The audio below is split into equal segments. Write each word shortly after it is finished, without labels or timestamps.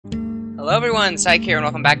Hello everyone, Psych here, and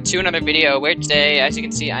welcome back to another video where today, as you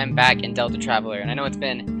can see, I'm back in Deltatraveler, and I know it's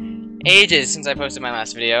been ages since I posted my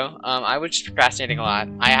last video. I was just procrastinating a lot.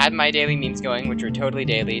 I had my daily memes going, which were totally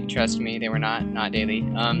daily, trust me, they were not daily.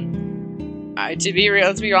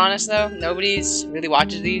 Let's be honest though, nobody's really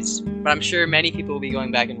watches these, but I'm sure many people will be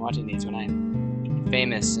going back and watching these when I'm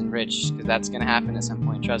famous and rich, because that's gonna happen at some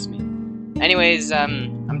point, trust me. Anyways,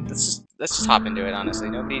 let's just hop into it,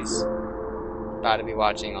 honestly. Nobody's about to be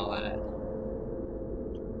watching all that.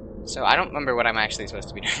 So I don't remember what I'm actually supposed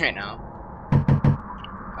to be doing right now.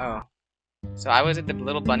 Oh. So I was at the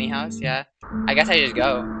little bunny house, yeah. I guess I just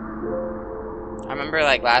go. I remember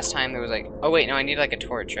like last time there was like, oh wait, no, I need like a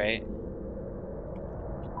torch, right?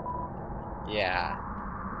 Yeah.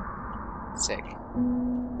 Sick.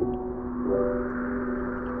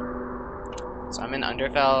 So I'm in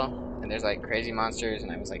Underfell, and there's like crazy monsters,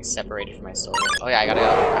 and I was like separated from my soul. Oh yeah, I got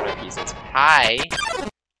avocado pieces. Hi!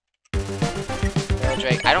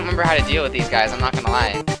 Drake. I don't remember how to deal with these guys, I'm not gonna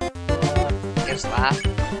lie. Just laugh.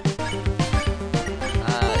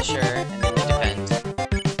 Sure, and then we defend.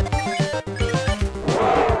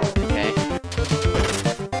 Okay.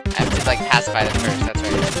 I have to like pacify them first, that's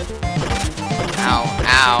right. Ow,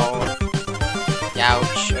 ow.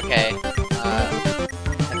 Youch, okay.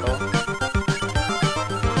 Pickle.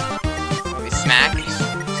 Maybe smack?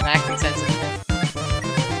 Smack insensitive.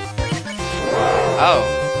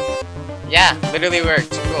 Oh. Yeah, literally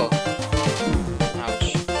worked. Cool.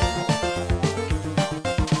 Ouch.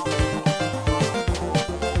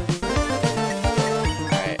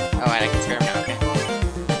 Alright. Oh, and I can spare him now, okay.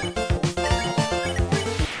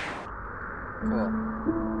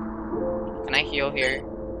 Cool. Can I heal here?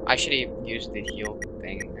 I should have used the heal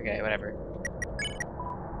thing. Okay, whatever.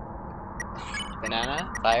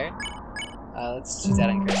 Banana? Fire? Let's use that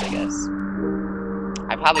on Chris, I guess.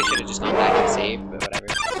 I probably should have just gone back and saved, but whatever.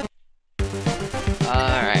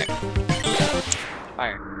 Alright.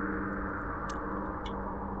 Fire.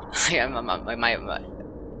 You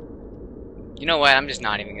know what? I'm just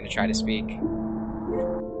not even gonna try to speak.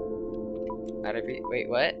 Wait,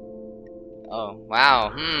 what? Oh,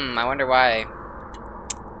 wow. I wonder why.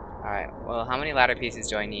 Alright, well, how many ladder pieces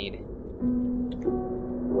do I need? I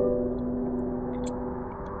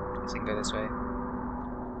can go this way.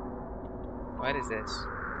 What is this?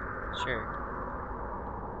 Sure.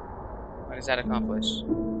 What does that accomplish?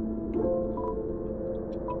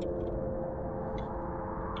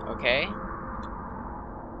 Okay.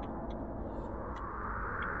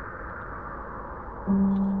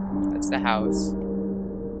 That's the house.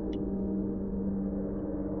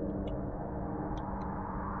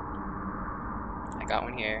 I got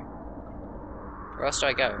one here. Where else do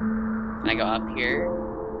I go? Can I go up here?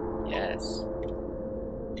 Yes.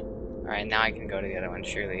 Alright, now I can go to the other one,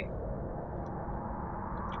 surely.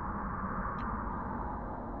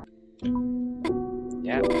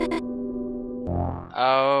 Yep.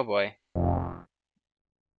 Oh boy.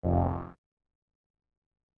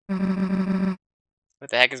 What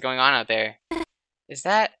the heck is going on out there? Is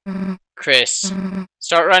that Chris?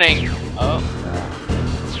 Start running. Oh.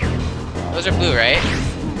 Those are blue, right?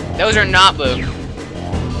 Those are not blue.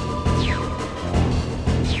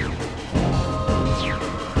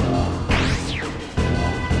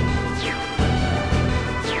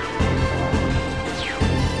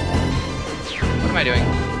 What am I doing?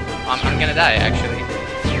 I'm gonna die, actually.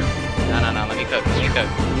 No, let me cook,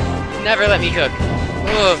 Never let me cook.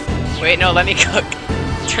 Ooh. Wait, no, let me cook.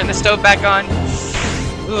 Turn the stove back on.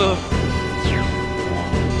 Ooh.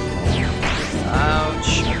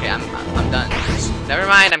 Ouch. Okay, I'm done. Never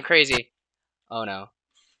mind, I'm crazy. Oh no.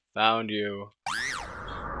 Found you.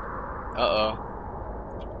 Uh-oh.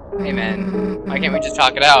 Hey man, why can't we just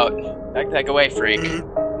talk it out? Back the heck away, freak.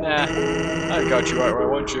 Nah, I got you right where I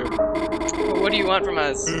want you. Well, what do you want from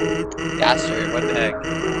us? Bastard, what the heck?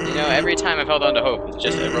 You know, every time I've held on to hope, it's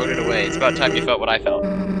just eroded away. It's about time you felt what I felt.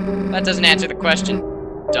 That doesn't answer the question,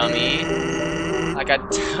 dummy. Like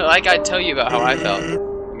I'd tell you about how I felt.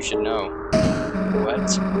 You should know. What?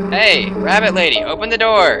 Hey, rabbit lady, open the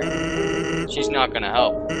door! She's not gonna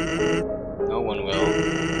help. No one will.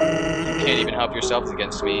 You can't even help yourselves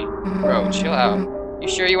against me. Bro, chill out. You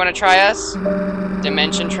sure you want to try us?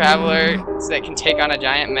 Dimension traveler that can take on a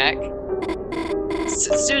giant mech?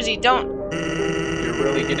 Susie, don't! You're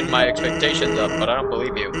really getting my expectations up, but I don't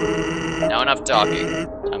believe you. Now enough talking.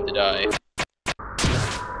 Time to die.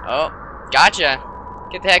 Oh, gotcha!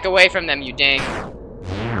 Get the heck away from them, you dang.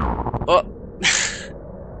 Oh.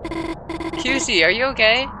 QC, are you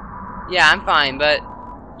okay? Yeah, I'm fine, but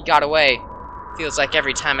he got away. Feels like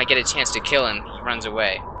every time I get a chance to kill him, he runs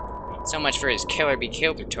away. So much for his killer be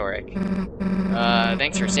killed rhetoric.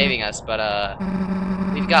 Thanks for saving us, but,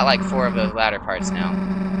 we've got like 4 of those ladder parts now.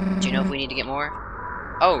 Do you know if we need to get more?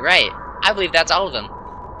 Oh, right. I believe that's all of them.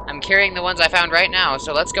 I'm carrying the ones I found right now,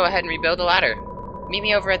 so let's go ahead and rebuild the ladder. Meet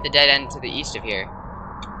me over at the dead end to the east of here.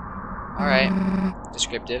 Alright.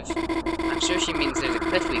 Descriptive. I'm sure she means there's a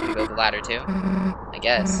cliff we can build the ladder to. I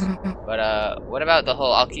guess. But, what about the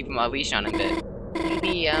whole I'll keep him a leash on him bit?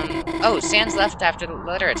 Maybe, oh, Sans left after the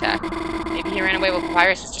letter attack. Maybe he ran away while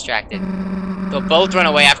Papyrus was distracted. They'll both run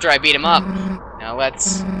away after I beat him up. Now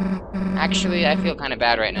let's... Actually, I feel kind of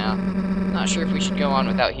bad right now. Not sure if we should go on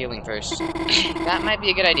without healing first. That might be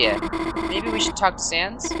a good idea. Maybe we should talk to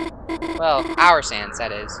Sans? Well, our Sans,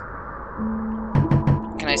 that is.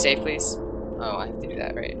 Can I save, please? Oh, I have to do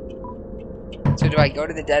that, right? So do I go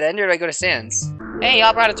to the dead end or do I go to Sans? Hey,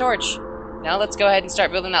 y'all brought a torch! Now let's go ahead and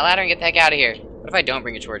start building that ladder and get the heck out of here. What if I don't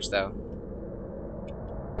bring a torch, though?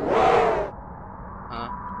 Huh?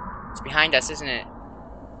 It's behind us, isn't it?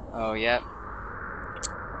 Oh, yep.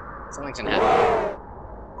 Something's gonna happen.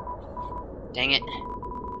 Dang it.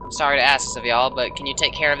 I'm sorry to ask this of y'all, but can you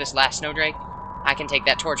take care of this last snowdrake? I can take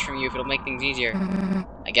that torch from you if it'll make things easier.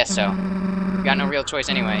 I guess so. We've got no real choice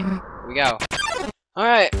anyway. Here we go.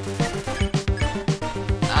 Alright.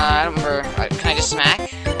 I don't remember. Can I just smack?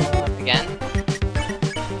 Again?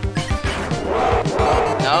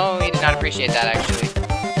 No, he did not appreciate that, actually.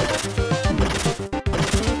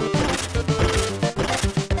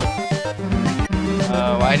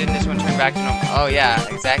 Why didn't this one turn back to normal? Oh, yeah,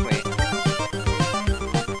 exactly.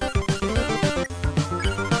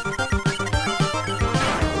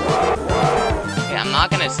 Okay, I'm not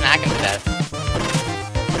gonna smack him to death.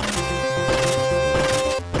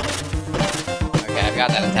 Okay, I've got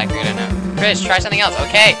that attack figured out now. Chris, try something else.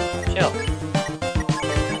 Okay, chill.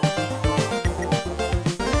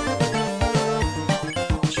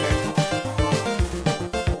 Sure.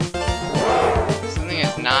 Something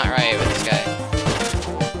is not right with this guy.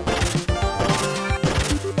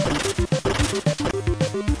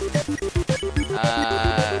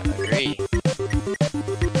 Agree.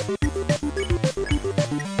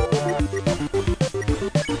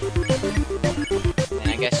 And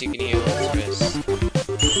I guess you can heal this, Chris.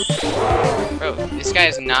 Bro, this guy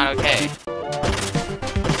is not okay.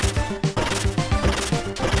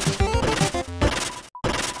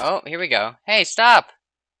 Oh, here we go. Hey, stop!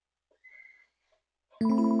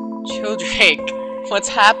 Childrake, what's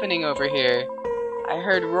happening over here? I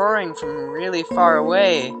heard roaring from really far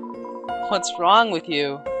away. What's wrong with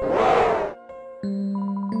you?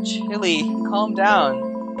 Chili, calm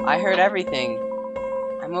down. I heard everything.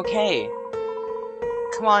 I'm okay.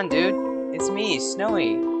 Come on, dude. It's me,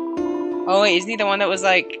 Snowy. Oh wait, isn't he the one that was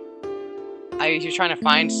like... you're trying to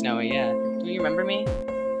find Snowy, yeah. Do you remember me?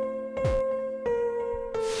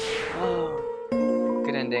 Oh,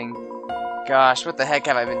 good ending. Gosh, what the heck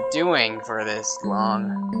have I been doing for this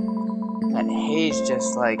long? That haze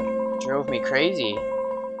just, like, drove me crazy.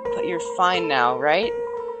 But you're fine now, right?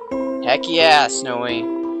 Heck yeah, Snowy.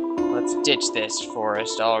 Let's ditch this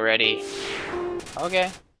forest already.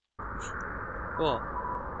 Okay. Cool.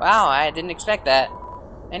 Wow, I didn't expect that.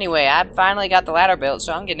 Anyway, I finally got the ladder built,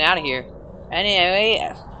 so I'm getting out of here.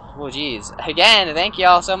 Anyway, well, geez. Again, thank you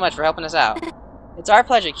all so much for helping us out. It's our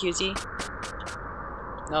pleasure, QT.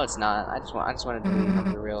 No, it's not. I just wanted to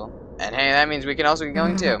be for real. And hey, that means we can also get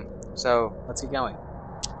going too. So let's get going.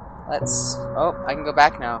 Let's. Oh, I can go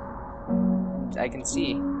back now. I can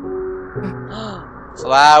see.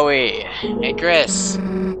 Flowey. Hey, Chris.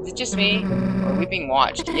 Is it just me? Or are we being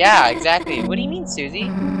watched? Yeah, exactly. What do you mean, Susie?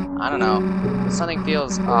 I don't know. Something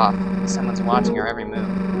feels off. Someone's watching our every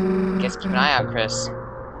move. Guess keep an eye out, Chris.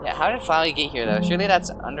 Yeah, how did Flowey get here, though? Surely that's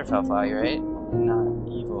Underfell Flowey, right? Not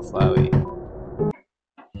evil Flowey.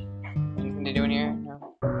 Anything to do in here?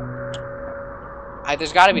 No?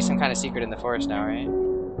 There's gotta be some kind of secret in the forest now, right?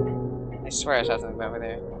 I swear I saw something over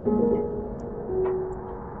there.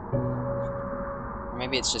 Or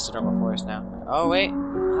maybe it's just a normal forest now. Oh, wait.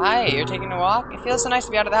 Hi, you're taking a walk? It feels so nice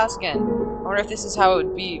to be out of the house again. I wonder if this is how it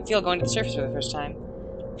would feel going to the surface for the first time.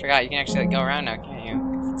 I forgot, you can actually like, go around now, can't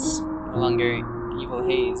you? It's no longer evil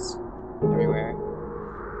haze everywhere.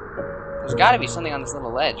 There's gotta be something on this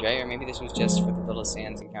little ledge, right? Or maybe this was just for the little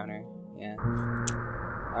Sans encounter. Yeah.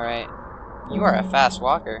 Alright. You are a fast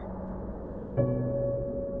walker.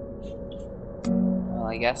 Well,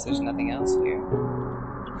 I guess there's nothing else here.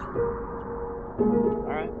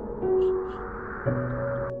 Alright.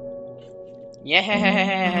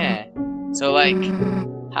 Yeah! So, like,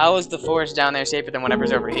 how is the forest down there safer than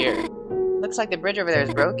whatever's over here? Looks like the bridge over there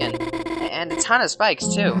is broken. And a ton of spikes,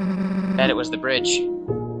 too. Bet it was the bridge.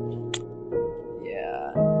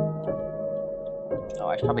 Yeah. Oh,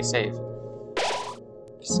 I should probably save.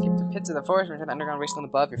 Escape the pits of the forest, return to the underground wasteland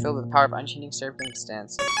above. You're filled with the power of unchanging circling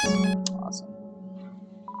stances. Awesome.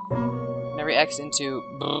 Every X into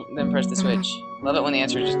then press the switch. Love it when the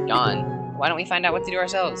answer is just gone. Why don't we find out what to do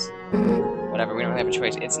ourselves? Whatever, we don't really have a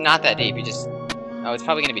choice. It's not that deep, you just... Oh, it's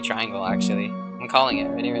probably gonna be triangle, actually. I'm calling it.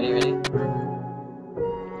 Ready, ready, ready?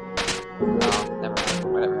 Oh, never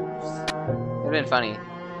mind. Whatever. It would've been funny.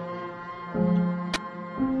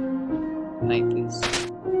 Night, please.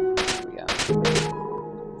 Here we go.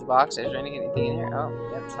 The box, is there anything in here? Oh,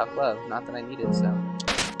 yeah, tough love. Not that I needed, so...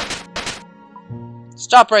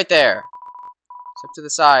 Stop right there! Step to the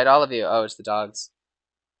side, all of you. Oh, it's the dogs.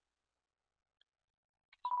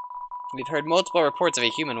 We've heard multiple reports of a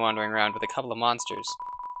human wandering around with a couple of monsters.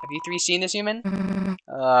 Have you three seen this human?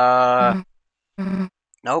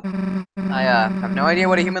 Nope. I, have no idea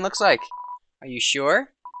what a human looks like. Are you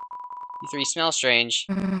sure? You three smell strange.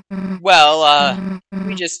 Well,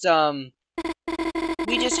 we just helped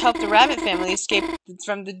the rabbit family escape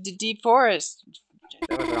from the deep forest.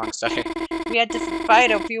 That was the wrong story. We had to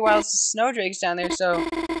fight a few wild snowdrakes down there, so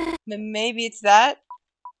maybe it's that?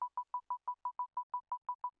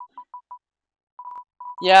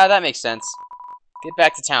 Yeah, that makes sense. Get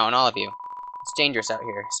back to town, all of you. It's dangerous out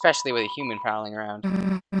here, especially with a human prowling around.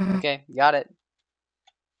 Okay, got it.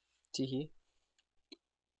 Teehee.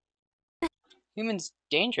 Humans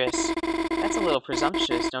dangerous? That's a little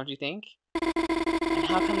presumptuous, don't you think? And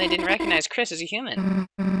how come they didn't recognize Chris as a human?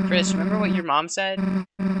 Chris, remember what your mom said?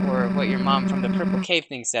 Or what your mom from the purple cave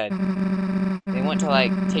thing said? They want to,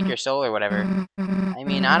 like, take your soul or whatever. I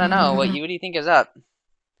mean, I don't know. What do you think is up?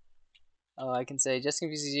 Oh, I can say, just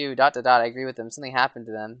confuses you, ... I agree with them. Something happened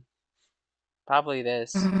to them. Probably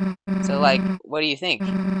this. So, like, what do you think?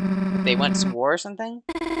 They went to war or something?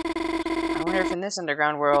 I wonder if in this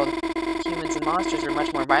underground world, humans and monsters are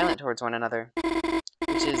much more violent towards one another.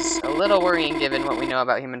 Which is a little worrying given what we know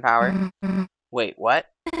about human power. Wait, what?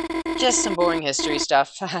 Just some boring history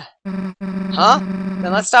stuff. Huh?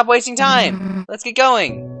 Then let's stop wasting time! Let's get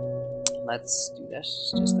going! Let's do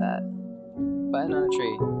this, just that. Button on a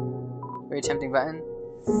tree. Very tempting button.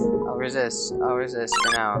 I'll resist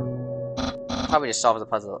for now. Probably just solve the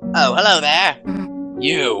puzzle. Oh, hello there!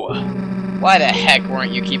 You! Why the heck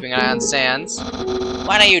weren't you keeping an eye on Sans?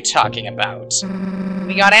 What are you talking about?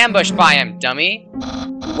 We got ambushed by him, dummy!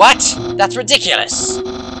 What? That's ridiculous!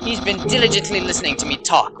 He's been diligently listening to me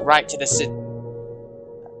talk right to the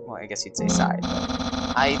well, I guess you'd say side.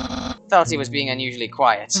 I thought he was being unusually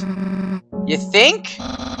quiet. You think?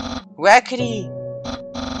 Where could he...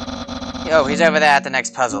 Oh, he's over there at the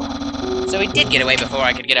next puzzle. So he did get away before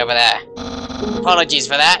I could get over there. Apologies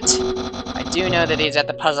for that. I do know that he's at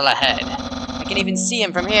the puzzle ahead. I can even see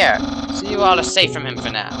him from here, so you all are safe from him for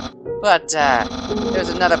now. But, there's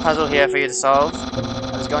another puzzle here for you to solve.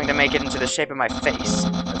 I was going to make it into the shape of my face,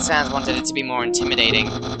 but Sans wanted it to be more intimidating.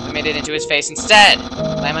 I made it into his face instead,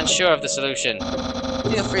 but I'm unsure of the solution.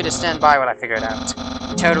 Feel free to stand by while I figure it out.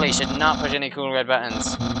 You totally should not push any cool red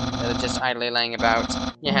buttons. They're just idly laying about.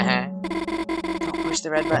 Yeah. Don't push the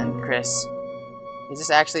red button, Chris. Is this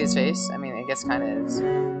actually his face? I mean, I guess kind of is.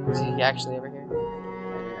 Is he actually over here?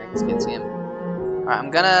 I guess you can't see him. Alright, I'm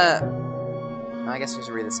gonna... I guess we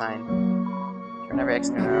should read the sign. Turn every X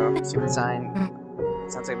in a row. Stupid sign.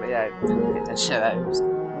 Sounds like, but yeah, I didn't pay attention to that.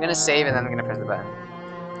 I'm gonna save and then I'm gonna press the button.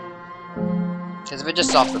 Because if it just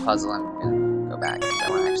solves the puzzle, I'm gonna go back. I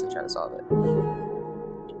want to actually try to solve it.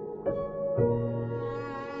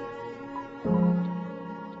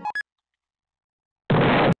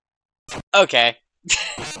 Okay.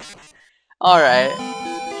 Alright.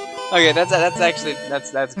 Okay, that's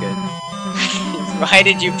good. Why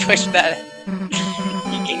did you push that?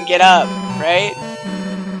 You can get up, right?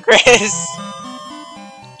 Chris!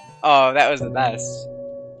 Oh, that was the best.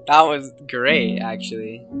 That was great,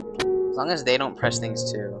 actually. As long as they don't press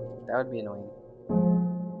things too. That would be annoying.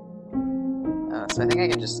 So I think I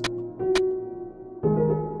can just...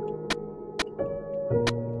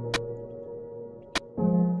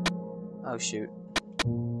 Oh shoot.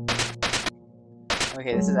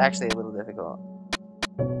 Okay, this is actually a little difficult.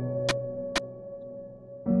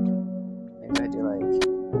 Maybe I do like...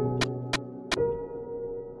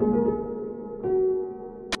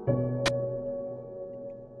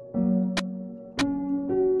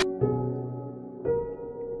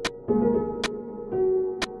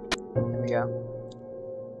 There we go.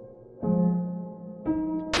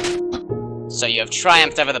 So you have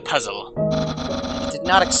triumphed over the puzzle. It did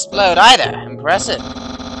not explode either. Impressive.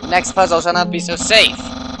 The next puzzle shall not be so safe.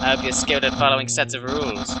 I hope you're skilled at following sets of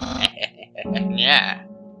rules. Yeah.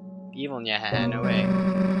 Evil yeah, no way.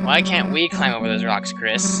 Why can't we climb over those rocks,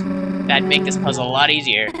 Chris? That'd make this puzzle a lot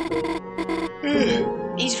easier.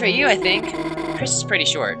 Easy for you, I think. Chris is pretty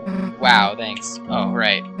short. Wow, thanks. Oh,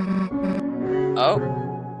 right. Oh.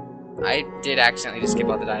 I did accidentally just skip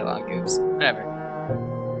all the dialogue. Oops. Whatever.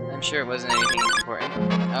 I'm sure it wasn't anything important.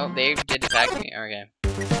 Oh, they did attack me. Okay.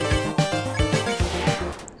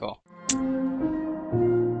 Cool.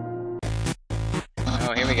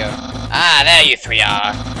 Oh, here we go. Ah, there you three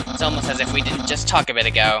are. It's almost as if we didn't just talk a bit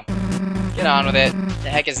ago. Get on with it. The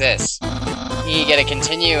heck is this? Eager to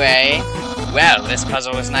continue, eh? Well, this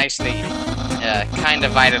puzzle was nicely, kind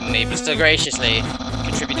of violently, but still graciously,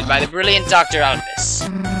 contributed by the brilliant Dr. Albus.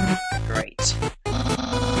 Great.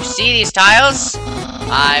 You see these tiles?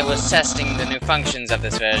 I was testing the new functions of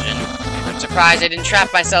this version. I'm surprised I didn't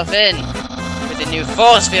trap myself in with the new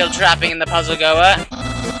force field trapping in the puzzle goer.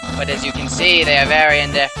 But as you can see, they are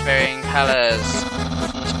varying colors.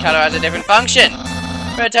 Each color has a different function.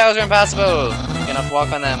 Red tiles are impossible. You cannot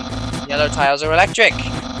walk on them. Yellow tiles are electric.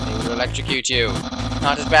 They will electrocute you.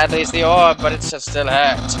 Not as badly as the orb, but it shall still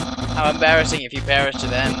hurt. How embarrassing if you perish to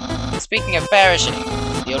them. Speaking of perishing,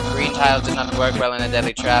 the old green tiles did not work well in a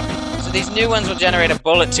deadly trap, so these new ones will generate a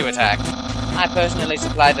bullet to attack. I personally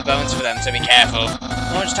supplied the bones for them, so be careful.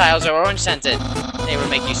 Orange tiles are orange-scented. They will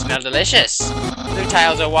make you smell delicious. Blue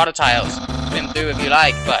tiles are water tiles. Swim through if you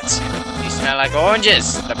like, but if you smell like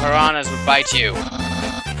oranges, the piranhas will bite you.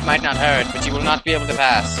 It might not hurt, but you will not be able to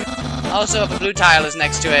pass. Also, if a blue tile is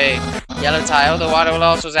next to a yellow tile, the water will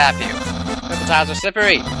also zap you. Purple tiles are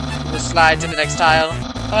slippery. You will slide to the next tile.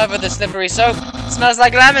 However, the slippery soap smells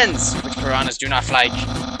like lemons, which piranhas do not like.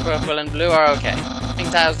 Purple and blue are okay.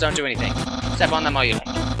 Pink tiles don't do anything. Step on them all you like.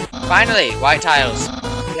 Finally, white tiles.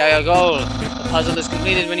 They are your goal. The puzzle is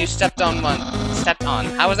completed when you stepped on one. Stepped on.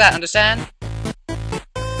 How was that? Understand?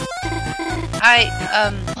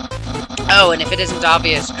 Oh, and if it isn't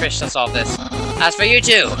obvious, Chris shall solve this. As for you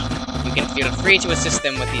two, you can feel free to assist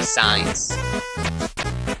them with these signs.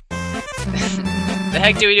 The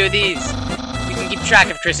heck do we do with these? We can keep track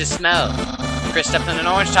of Chris's smell. If Chris steps on an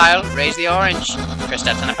orange tile, raise the orange. If Chris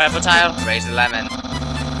steps on a purple tile, raise the lemon.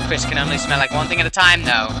 Chris can only smell like one thing at a time,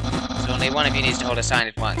 though. So only one of you needs to hold a sign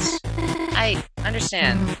at once. I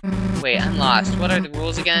understand. Wait, I'm lost. What are the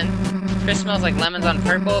rules again? Chris smells like lemons on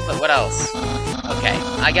purple, but what else? Okay,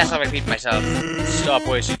 I guess I'll repeat myself. Stop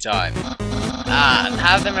wasting time.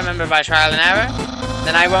 Have them remember by trial and error?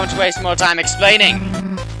 Then I won't waste more time explaining.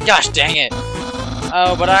 Gosh dang it.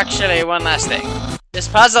 Oh, but actually, one last thing. This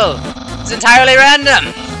puzzle is entirely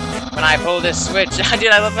random. When I pull this switch... Dude,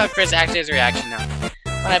 I love how Chris actually has a reaction now.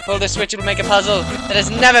 When I pull this switch, it will make a puzzle that has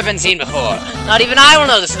never been seen before. Not even I will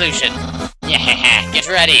know the solution. Yeah, get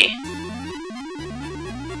ready.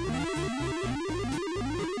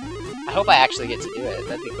 I hope I actually get to do it.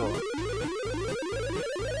 That'd be cool.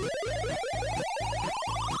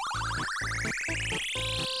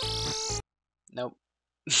 Nope.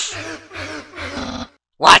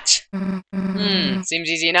 What? Seems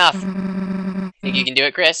easy enough. Think you can do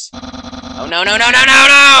it, Chris? Oh, no,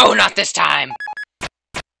 not this time!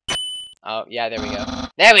 Oh, yeah, there we go.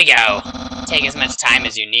 There we go! Take as much time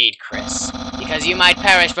as you need, Chris. Because you might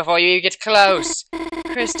perish before you get close.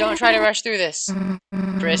 Chris, don't try to rush through this.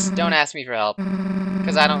 Chris, don't ask me for help.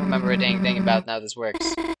 Because I don't remember a dang thing about how this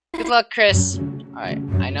works. Good luck, Chris! Alright,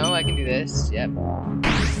 I know I can do this. Yep.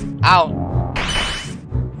 Ow!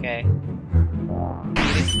 Okay.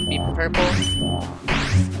 Need it to be purple.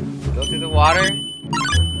 Go through the water.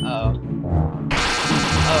 Uh oh.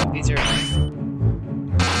 Oh, these are annoying.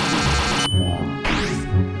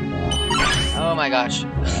 Oh my gosh.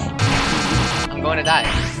 I'm going to die.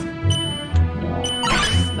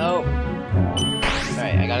 No.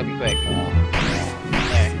 Alright, I gotta be quick.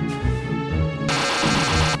 There.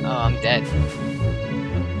 Oh, I'm dead.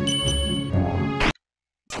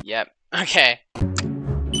 Yep. Okay.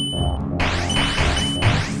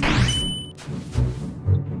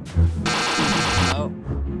 Oh.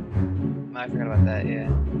 I forgot about that, yeah.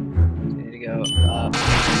 So I need to go up.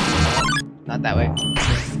 Not that way.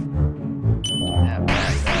 Yeah,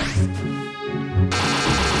 that.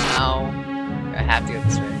 Ow. I have to go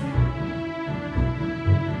this way.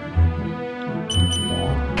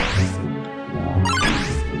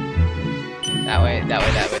 That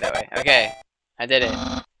way. Okay. I did it.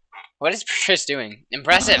 What is Chris doing?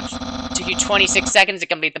 Impressive! It took you 26 seconds to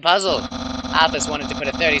complete the puzzle. Alphys wanted to put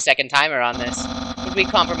a 30-second timer on this, but we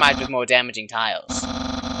compromised with more damaging tiles.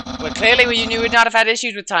 Well, clearly you knew we'd not have had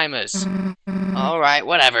issues with timers. Alright,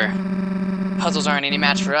 whatever. Puzzles aren't any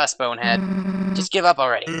match for us, Bonehead. Just give up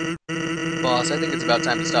already. Boss, I think it's about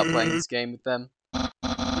time to stop playing this game with them.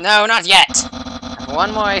 No, not yet! I have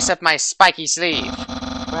one more ace up my spiky sleeve.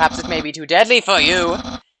 Perhaps it may be too deadly for you.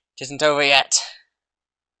 It isn't over yet.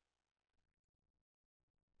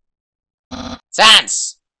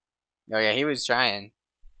 Sans! Oh yeah, he was trying.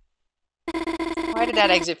 Why did that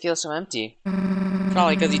exit feel so empty?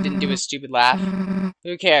 Probably because he didn't do his stupid laugh.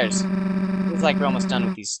 Who cares? Feels like we're almost done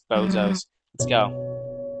with these bozos. Let's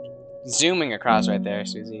go. Zooming across right there,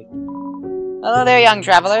 Susie. Hello there, young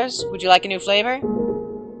travelers. Would you like a new flavor?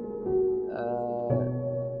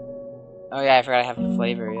 Oh yeah, I forgot I have a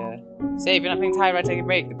flavor, yeah. Say, if you're not being tired, right, take a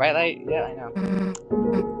break. The bright light, yeah, I know.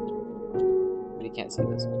 But you can't see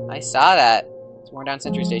this. I saw that. It's worn down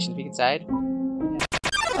Century Station. Peek inside. Yeah.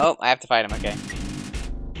 Oh, I have to fight him, okay.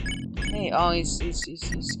 Hey, oh, he's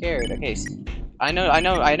scared. Okay, I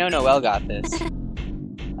know Noelle got this.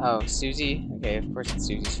 Oh, Susie? Okay, of course it's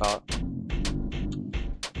Susie's fault.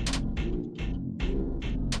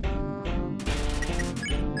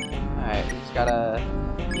 Alright, we just gotta...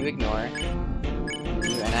 You ignore.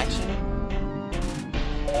 Do an action.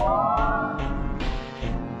 There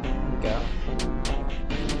we go.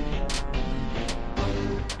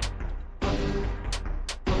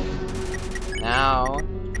 Now,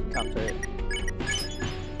 comfort.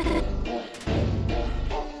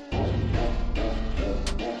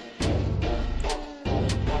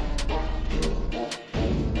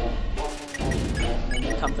 And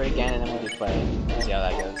then comfort again, and then we'll just play. See how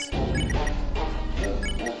that goes.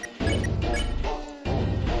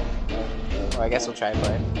 I guess we'll try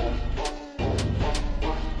play.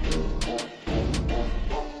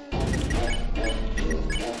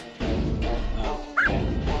 Oh, okay.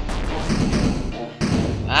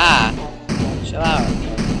 Ah! Chill out.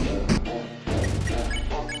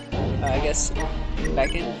 I guess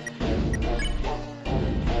back in.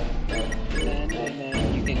 And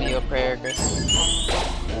then you can kneel a prayer, Chris.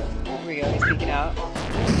 Here we go, he's peeking out.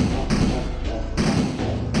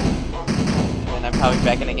 And I'm probably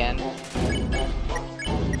back in again.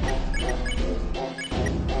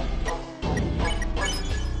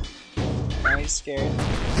 He's scared.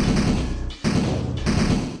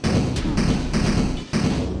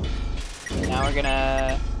 Now we're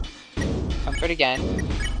gonna comfort again.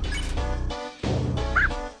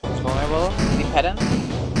 He's vulnerable. We pet him.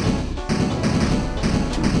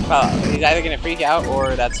 Well, he's either gonna freak out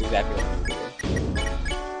or that's exactly what he's gonna do.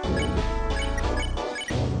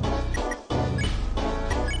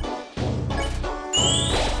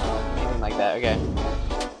 Anything like that, okay.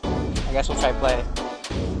 I guess we'll try play.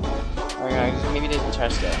 Maybe he doesn't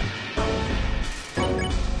trust it.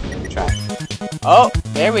 Try. Oh,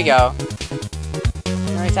 there we go.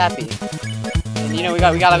 Now he's happy. And you know we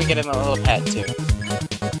gotta get him a little pet too.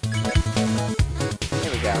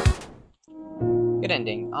 There we go. Good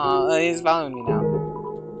ending. Oh, he's following me now.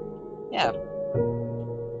 Yeah.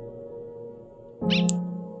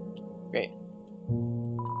 Great.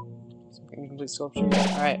 Incomplete sculpture.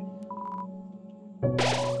 Alright.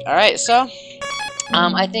 Alright, so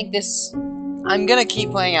I think this... I'm gonna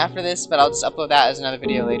keep playing after this, but I'll just upload that as another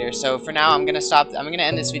video later. So for now, I'm gonna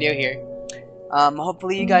end this video here.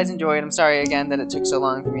 Hopefully you guys enjoyed. I'm sorry again that it took so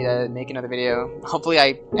long for me to make another video. Hopefully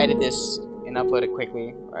I edit this and upload it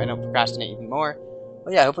quickly, or I don't procrastinate even more.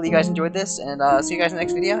 But yeah, hopefully you guys enjoyed this, and see you guys in the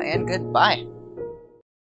next video, and goodbye.